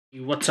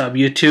What's up,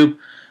 YouTube?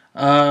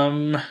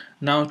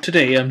 Now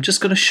today I'm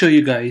just gonna show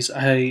you guys.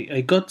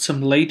 I got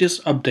some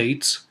latest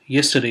updates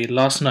yesterday,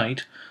 last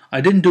night.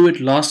 I didn't do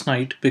it last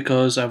night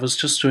because I was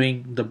just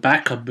doing the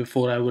backup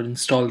before I would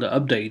install the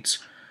updates.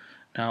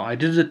 Now I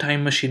did the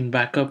time machine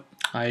backup.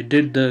 I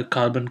did the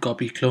carbon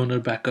copy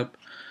cloner backup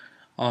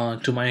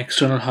to my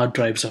external hard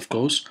drives, of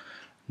course.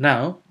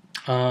 Now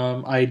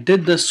I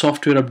did the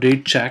software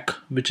update check,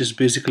 which is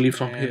basically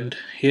from here. And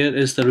here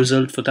is the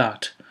result for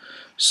that.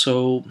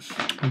 So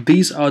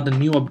these are the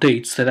new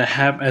updates that I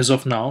have as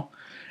of now.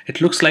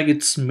 It looks like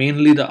it's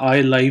mainly the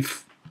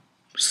iLife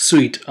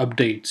suite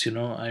updates,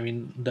 I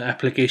mean the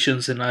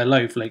applications in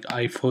iLife like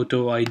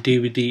iPhoto,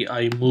 iDVD,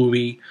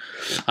 iMovie,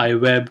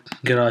 iWeb,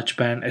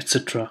 GarageBand,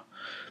 etc.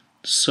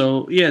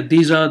 So yeah,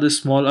 these are the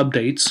small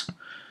updates.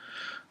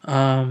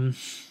 Um,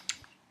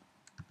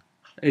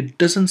 it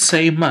doesn't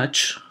say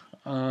much.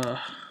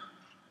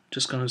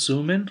 Just gonna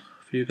zoom in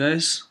for you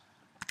guys.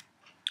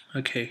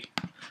 Okay.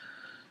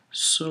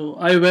 So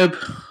iWeb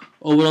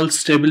overall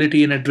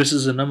stability and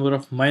addresses a number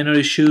of minor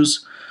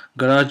issues.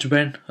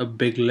 GarageBand, a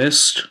big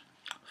list.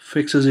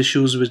 Fixes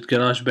issues with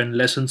GarageBand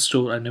Lesson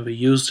Store, I never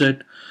used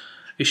it.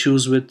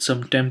 Issues with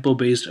some tempo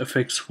based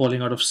effects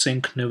falling out of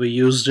sync, never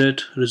used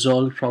it.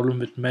 Resolve problem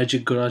with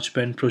Magic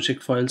GarageBand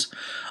project files.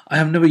 I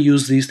have never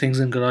used these things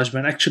in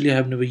GarageBand. Actually, I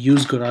have never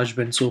used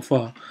GarageBand so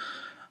far.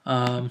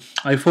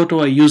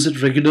 iPhoto, I use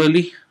it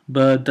regularly,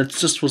 but that's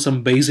just for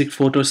some basic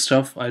photo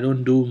stuff. I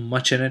don't do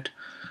much in it.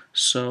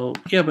 So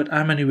yeah, but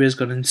I'm anyways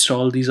gonna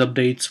install these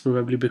updates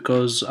probably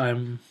because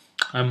I'm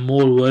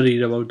more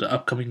worried about the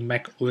upcoming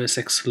Mac OS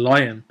X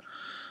Lion,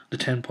 the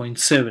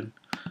 10.7.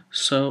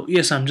 So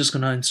yes, I'm just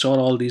gonna install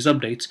all these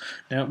updates.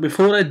 Now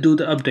before I do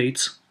the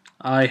updates,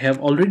 I have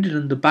already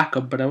done the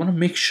backup, but I want to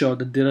make sure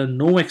that there are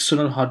no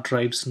external hard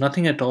drives,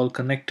 nothing at all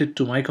connected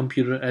to my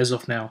computer as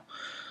of now,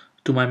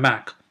 to my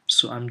Mac.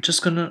 So I'm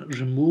just gonna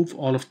remove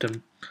all of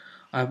them.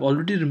 I've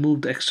already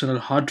removed the external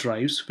hard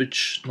drives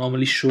which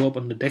normally show up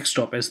on the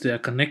desktop as they are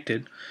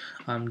connected.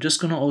 I'm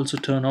just gonna also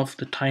turn off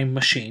the time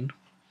machine.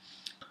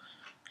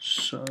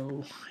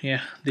 So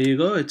yeah, there you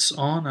go, it's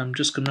on. I'm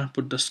just gonna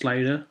put the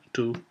slider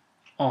to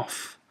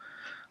off.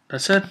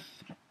 That's it.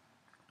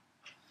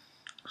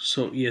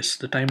 So yes,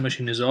 the time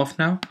machine is off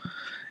now.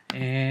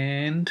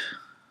 And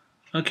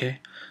okay,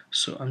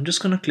 so I'm just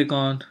gonna click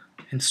on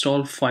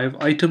install 5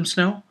 items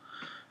now.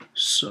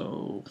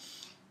 So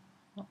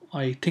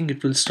I think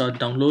it will start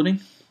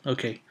downloading.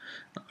 Okay,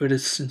 it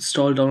is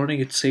installed downloading.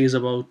 It says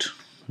about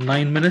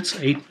 9 minutes,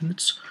 8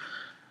 minutes.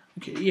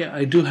 Okay, yeah,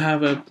 I do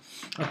have a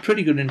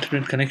pretty good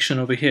internet connection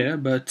over here,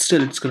 but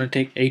still it's gonna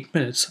take 8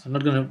 minutes. I'm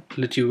not gonna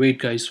let you wait,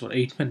 guys, for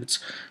 8 minutes.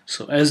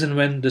 So as and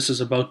when this is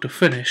about to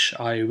finish,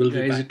 I will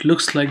be back. It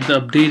looks like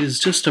the update is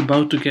just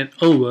about to get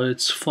over.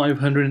 It's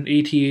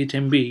 588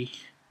 MB.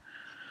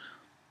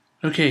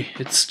 Okay,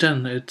 it's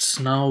done. It's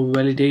now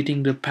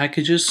validating the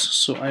packages,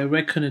 so I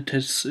reckon it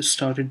has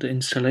started the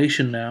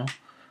installation now.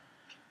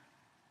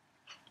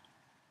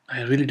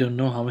 I really don't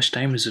know how much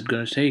time is it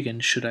gonna take,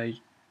 and should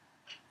I...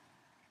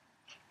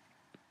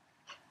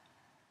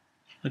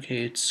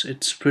 Okay,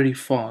 it's pretty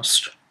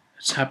fast.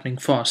 It's happening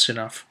fast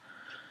enough.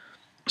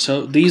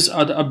 So these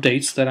are the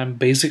updates that I'm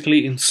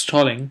basically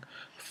installing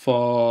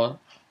for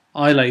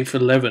iLife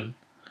 11.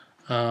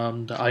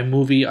 The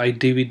iMovie,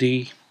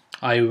 iDVD,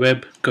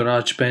 iWeb,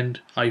 GarageBand,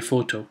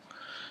 iPhoto.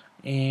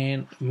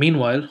 And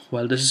meanwhile,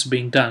 while this is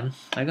being done,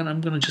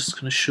 I'm just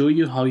gonna show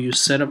you how you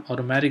set up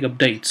automatic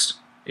updates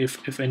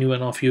if any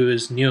one of you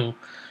is new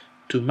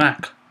to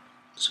Mac.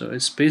 So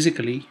it's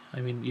basically, I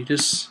mean, you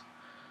just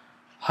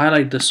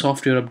highlight the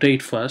software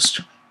update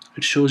first.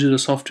 It shows you the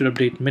software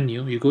update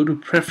menu. You go to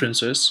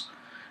preferences,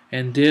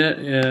 and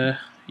there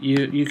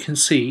you can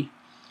see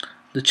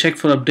the check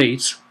for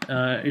updates.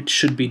 It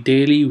should be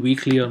daily,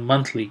 weekly, or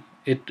monthly.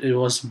 It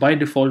was by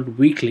default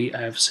weekly.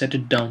 I have set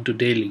it down to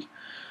daily,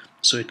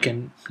 so it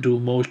can do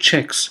more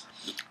checks.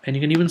 And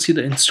you can even see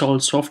the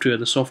installed software,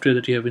 the software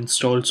that you have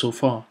installed so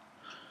far.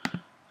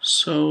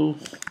 So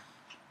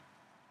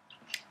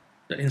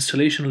the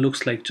installation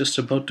looks like just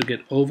about to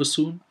get over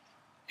soon.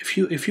 If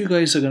you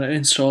guys are gonna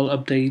install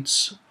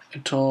updates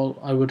at all,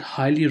 I would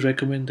highly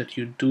recommend that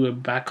you do a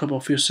backup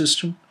of your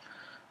system.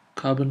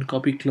 Carbon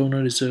Copy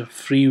Cloner is a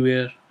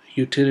freeware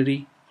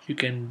utility. You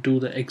can do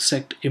the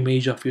exact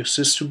image of your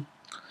system.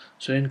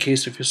 So in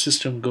case if your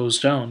system goes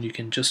down, you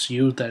can just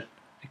use that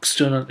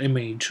external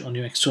image on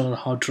your external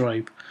hard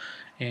drive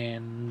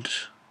and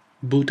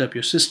boot up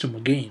your system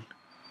again.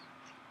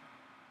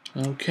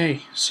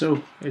 Okay,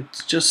 so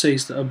it just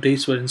says the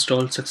updates were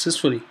installed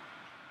successfully.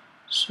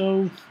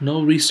 So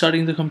no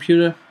restarting the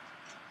computer,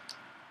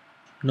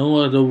 no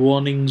other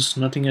warnings,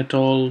 nothing at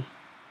all,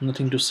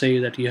 nothing to say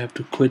that you have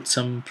to quit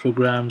some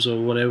programs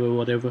or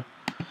whatever.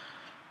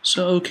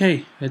 So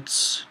okay,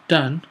 it's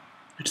done.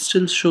 It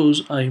still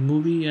shows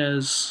iMovie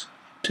as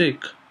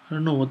tick. I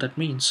don't know what that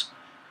means.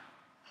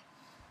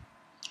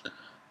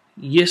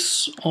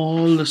 Yes,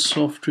 all the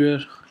software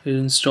is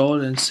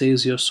installed and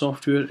says your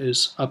software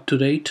is up to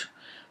date,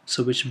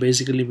 so which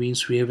basically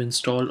means we have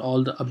installed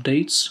all the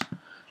updates.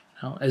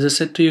 Now, as I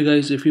said to you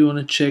guys, if you want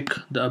to check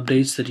the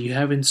updates that you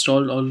have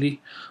installed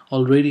already,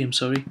 just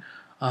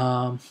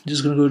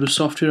gonna go to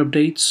software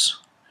updates,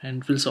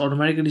 and it will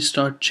automatically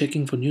start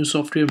checking for new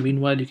software.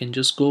 Meanwhile, you can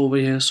just go over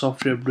here,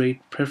 software update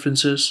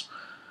preferences,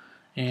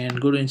 and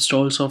go to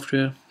install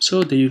software.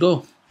 So there you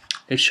go.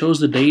 It shows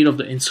the date of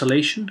the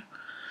installation,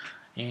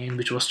 and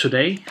which was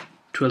today,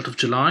 12th of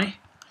July.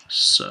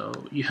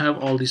 So you have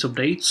all these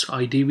updates: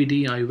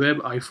 iDVD, iWeb,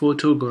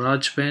 iPhoto,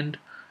 GarageBand,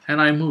 and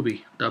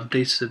iMovie, the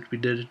updates that we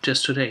did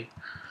just today.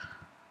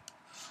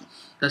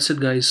 That's it,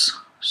 guys.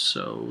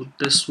 So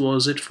this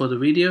was it for the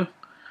video,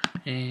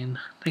 and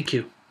thank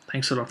you.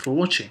 Thanks a lot for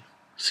watching.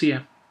 See ya.